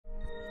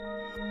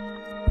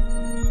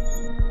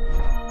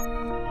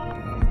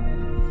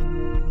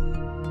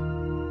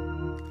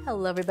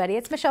Hello everybody,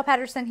 it's Michelle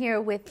Patterson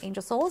here with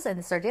Angel Souls, and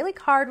this is our daily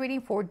card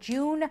reading for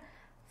June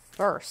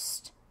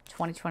 1st,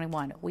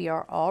 2021. We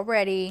are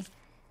already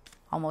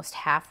almost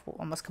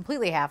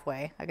completely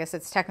halfway. I guess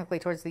it's technically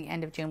towards the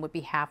end of June, would be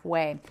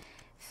halfway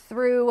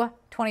through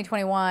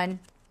 2021.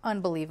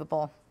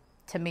 Unbelievable,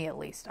 to me at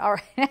least. All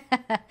right,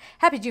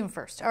 happy June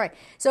 1st. All right,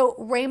 so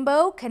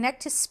rainbow,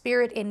 connect to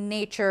spirit in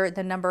nature.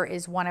 The number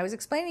is 1. I was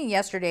explaining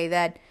yesterday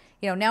that,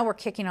 now we're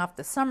kicking off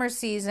the summer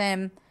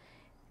season.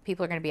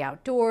 People are going to be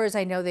outdoors.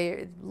 I know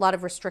a lot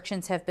of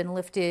restrictions have been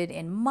lifted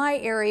in my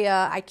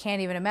area. I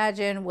can't even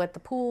imagine what the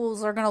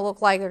pools are going to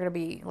look like. They're going to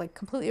be like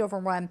completely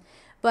overrun.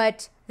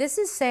 But this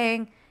is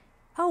saying,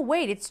 oh,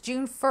 wait, it's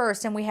June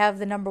 1st and we have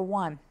the number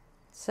 1.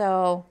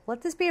 So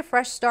let this be a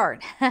fresh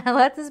start.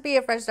 Let this be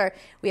a fresh start.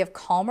 We have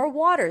calmer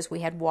waters. We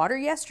had water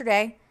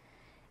yesterday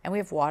and we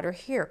have water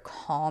here.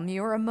 Calm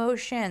your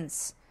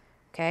emotions.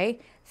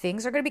 Okay.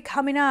 Things are going to be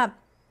coming up.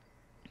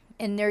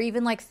 And they're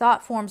even like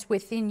thought forms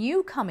within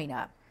you coming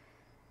up,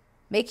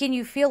 making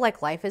you feel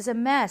like life is a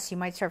mess. You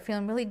might start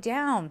feeling really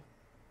down.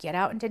 Get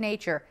out into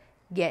nature.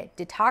 Get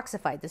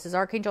detoxified. This is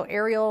Archangel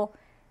Ariel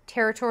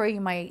territory.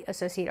 You might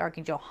associate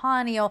Archangel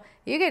Haniel.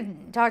 You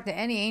can talk to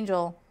any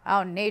angel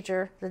out in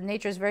nature. The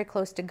nature is very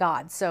close to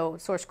God. So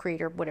source,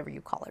 creator, whatever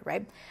you call it,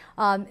 right?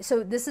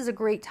 So this is a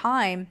great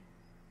time,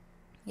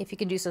 if you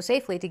can do so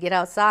safely, to get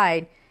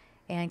outside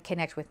and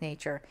connect with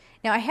nature.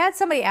 Now, I had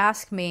somebody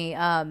ask me,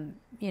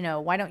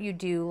 why don't you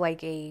do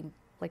like a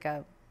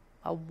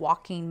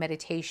walking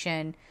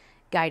meditation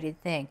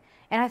guided thing?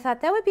 And I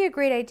thought that would be a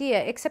great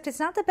idea, except it's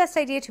not the best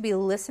idea to be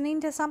listening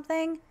to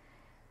something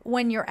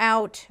when you're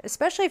out,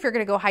 especially if you're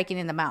going to go hiking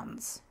in the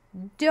mountains.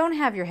 Don't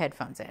have your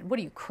headphones in. What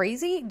are you,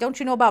 crazy? Don't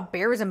you know about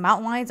bears and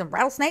mountain lions and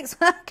rattlesnakes?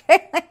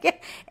 Okay,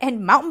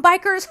 and mountain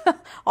bikers,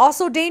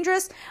 also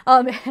dangerous.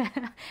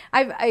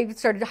 I've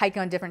started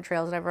hiking on different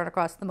trails and I've run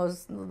across the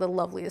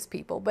loveliest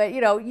people. But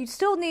you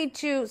still need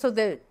to, so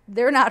that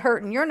they're not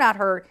hurt and you're not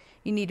hurt,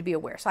 you need to be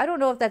aware. So I don't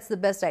know if that's the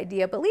best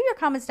idea, but leave your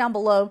comments down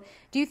below.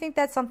 Do you think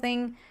that's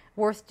something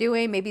worth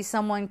doing? Maybe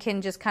someone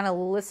can just kind of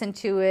listen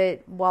to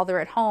it while they're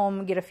at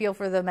home, get a feel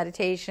for the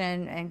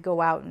meditation, and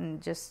go out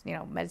and just,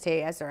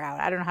 meditate as they're out.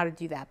 I don't know how to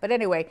do that. But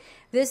anyway,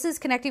 this is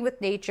connecting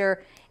with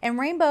nature, and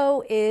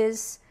rainbow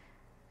is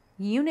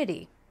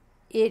unity.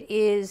 It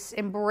is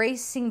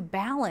embracing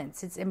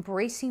balance. It's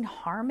embracing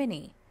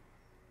harmony.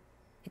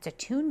 It's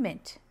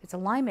attunement. It's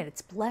alignment.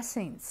 It's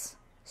blessings.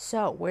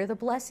 So where the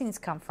blessings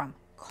come from?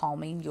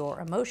 Calming your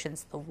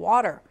emotions, the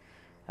water,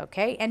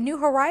 okay? And new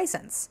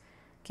horizons.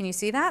 Can you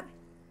see that?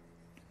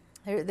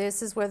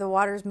 This is where the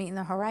waters meet in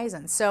the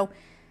horizon. So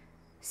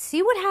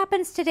see what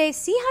happens today.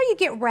 See how you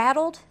get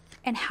rattled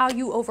and how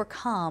you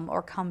overcome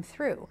or come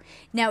through.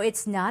 Now,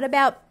 it's not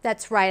about,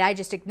 that's right, I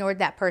just ignored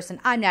that person,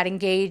 I'm not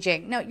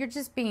engaging. No, you're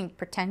just being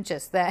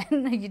pretentious then.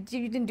 You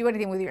didn't do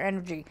anything with your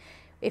energy.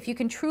 If you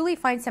can truly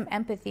find some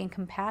empathy and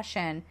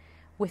compassion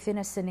within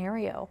a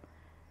scenario,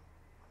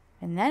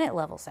 and then it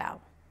levels out,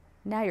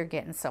 now you're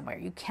getting somewhere.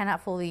 You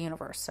cannot fool the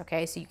universe,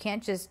 okay? So you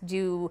can't just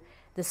do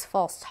this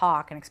false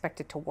talk and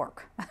expect it to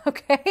work,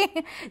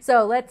 okay?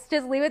 So let's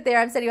just leave it there.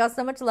 I'm sending you all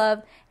so much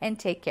love, and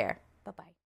take care.